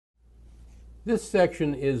This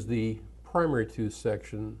section is the primary tooth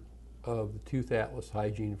section of the Tooth Atlas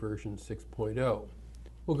Hygiene version 6.0.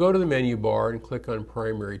 We'll go to the menu bar and click on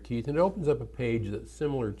primary teeth, and it opens up a page that's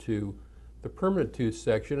similar to the permanent tooth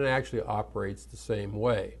section and actually operates the same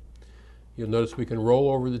way. You'll notice we can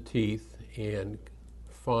roll over the teeth and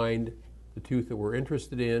find the tooth that we're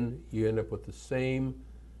interested in. You end up with the same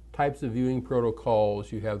types of viewing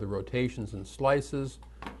protocols. You have the rotations and slices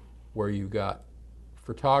where you've got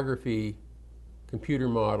photography, computer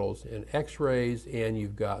models, and x-rays, and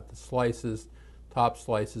you've got the slices, top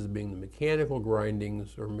slices being the mechanical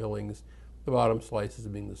grindings or millings, the bottom slices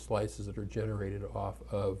being the slices that are generated off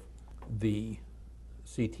of the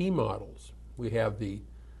CT models. We have the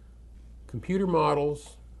computer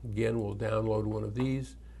models. Again, we'll download one of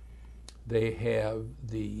these. They have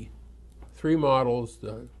the three models,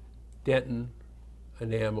 the dentin,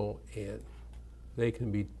 enamel, and they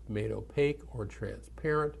can be made opaque or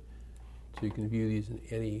transparent. So you can view these in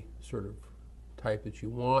any sort of type that you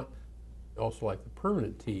want. Also, like the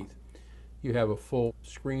permanent teeth, you have a full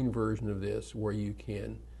screen version of this where you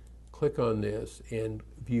can click on this and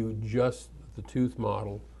view just the tooth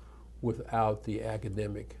model without the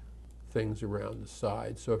academic things around the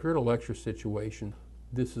side. So if you're in a lecture situation,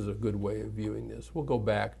 this is a good way of viewing this. We'll go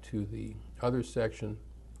back to the other section.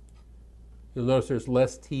 You'll notice there's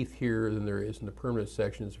less teeth here than there is in the permanent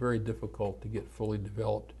section. It's very difficult to get fully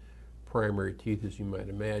developed primary teeth, as you might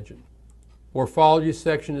imagine. Morphology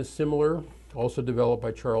section is similar, also developed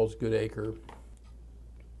by Charles Goodacre.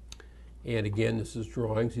 And again, this is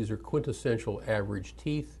drawings. These are quintessential average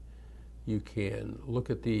teeth. You can look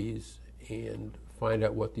at these and find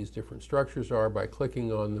out what these different structures are by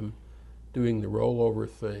clicking on them, doing the rollover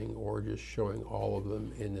thing, or just showing all of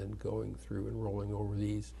them and then going through and rolling over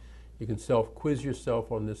these. You can self-quiz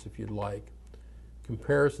yourself on this if you'd like.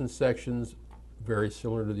 Comparison sections, very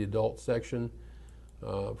similar to the adult section.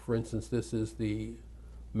 For instance, this is the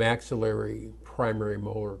maxillary primary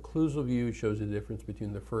molar occlusal view. It shows the difference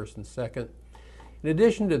between the first and second. In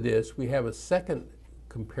addition to this, we have a second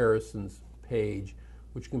comparisons page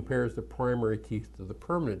which compares the primary teeth to the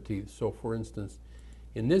permanent teeth. So for instance,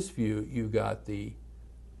 in this view, you've got the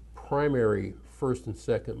primary first and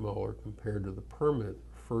second molar compared to the permanent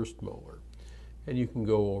first molar. And you can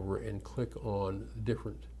go over and click on the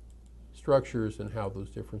different structures and how those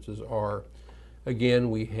differences are.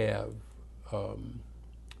 Again, we have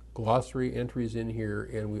glossary entries in here,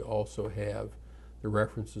 and we also have the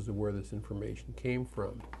references of where this information came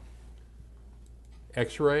from.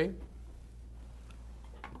 X-ray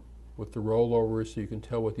with the rollovers, so you can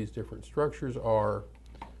tell what these different structures are.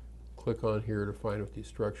 Click on here to find what these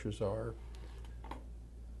structures are.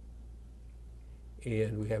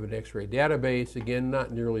 And we have an X-ray database. Again,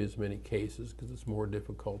 not nearly as many cases because it's more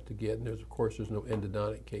difficult to get. And of course, there's no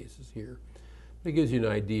endodontic cases here. It gives you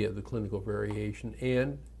an idea of the clinical variation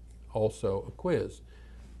and also a quiz.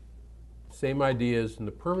 Same ideas in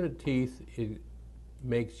the permanent teeth. It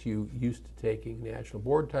makes you used to taking national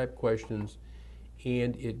board type questions,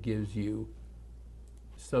 and it gives you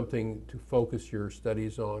something to focus your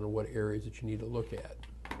studies on and what areas that you need to look at.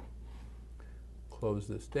 Close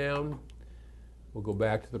this down. We'll go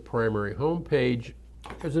back to the primary home page.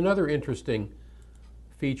 There's another interesting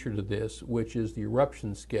feature to this, which is the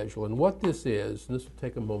eruption schedule. And what this is, and this will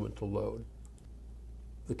take a moment to load,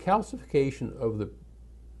 the calcification of the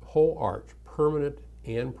whole arch, permanent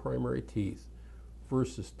and primary teeth,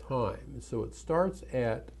 versus time. So it starts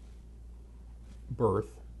at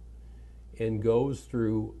birth and goes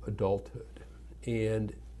through adulthood.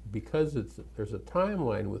 And because there's a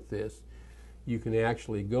timeline with this, you can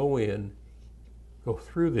actually go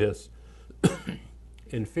through this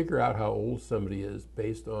and figure out how old somebody is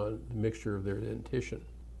based on the mixture of their dentition.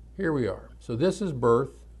 Here we are. So this is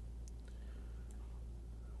birth.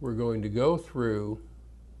 We're going to go through,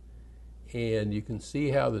 and you can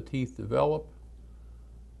see how the teeth develop.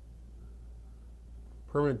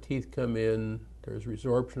 Permanent teeth come in. There's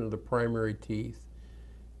resorption of the primary teeth.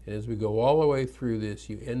 And as we go all the way through this,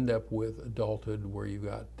 you end up with adulthood where you've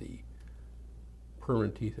got the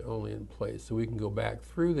permanent teeth only in place. So we can go back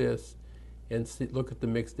through this and look at the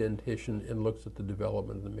mixed dentition and looks at the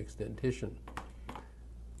development of the mixed dentition.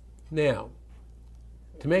 Now,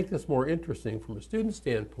 to make this more interesting from a student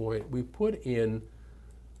standpoint, we put in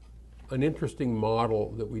an interesting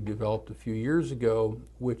model that we developed a few years ago,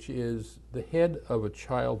 which is the head of a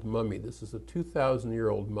child mummy. This is a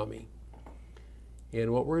 2,000-year-old mummy.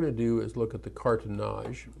 And what we're going to do is look at the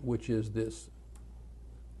cartonnage, which is this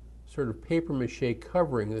sort of papier-mâché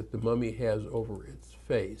covering that the mummy has over its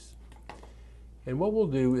face. And what we'll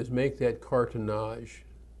do is make that cartonnage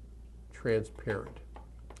transparent.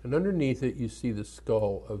 And underneath it, you see the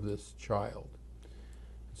skull of this child.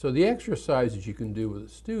 So the exercise that you can do with a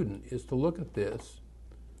student is to look at this,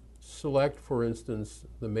 select, for instance,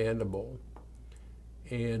 the mandible,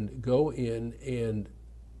 and go in and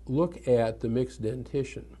look at the mixed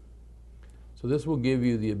dentition. So this will give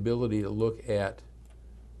you the ability to look at,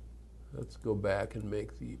 let's go back and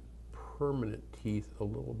make the permanent teeth a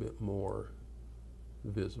little bit more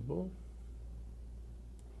visible.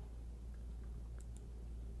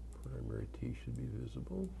 Primary teeth should be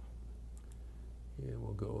visible. And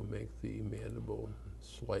we'll go and make the mandible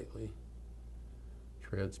slightly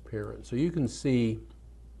transparent. So you can see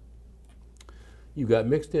you've got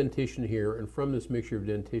mixed dentition here, and from this mixture of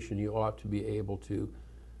dentition you ought to be able to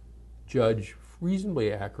judge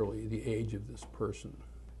reasonably accurately the age of this person.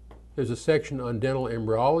 There's a section on dental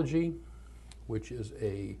embryology, which is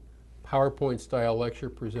a PowerPoint style lecture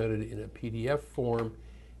presented in a PDF form,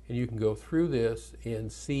 and you can go through this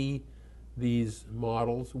and see these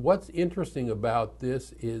models. What's interesting about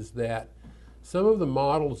this is that some of the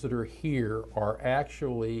models that are here are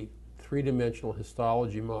actually three-dimensional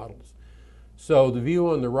histology models. So the view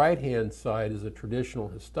on the right-hand side is a traditional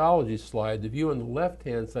histology slide. The view on the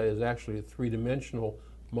left-hand side is actually a three-dimensional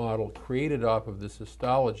model created off of this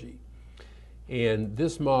histology. And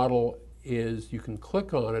this model is, you can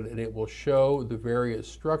click on it and it will show the various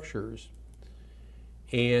structures.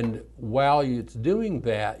 And while it's doing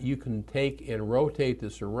that, you can take and rotate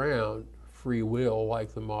this around free will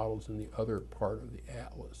like the models in the other part of the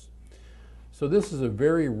atlas. So this is a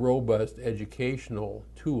very robust educational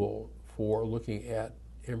tool for looking at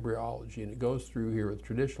embryology, and it goes through here with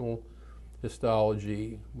traditional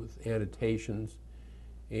histology with annotations,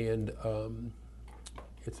 and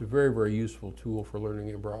it's a very, very useful tool for learning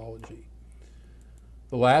embryology.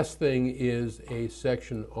 The last thing is a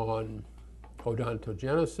section on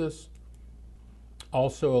odontogenesis,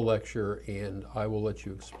 also a lecture, and I will let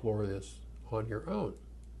you explore this on your own.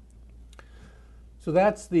 So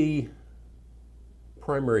that's the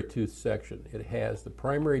primary tooth section. It has the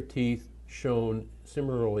primary teeth shown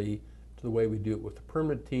similarly to the way we do it with the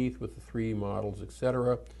permanent teeth, with the 3D models,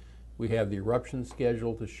 etc. We have the eruption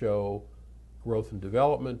schedule to show growth and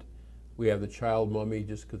development. We have the child mummy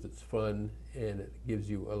just because it's fun and it gives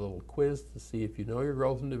you a little quiz to see if you know your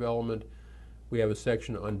growth and development. We have a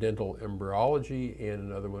section on dental embryology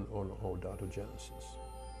and another one on odontogenesis.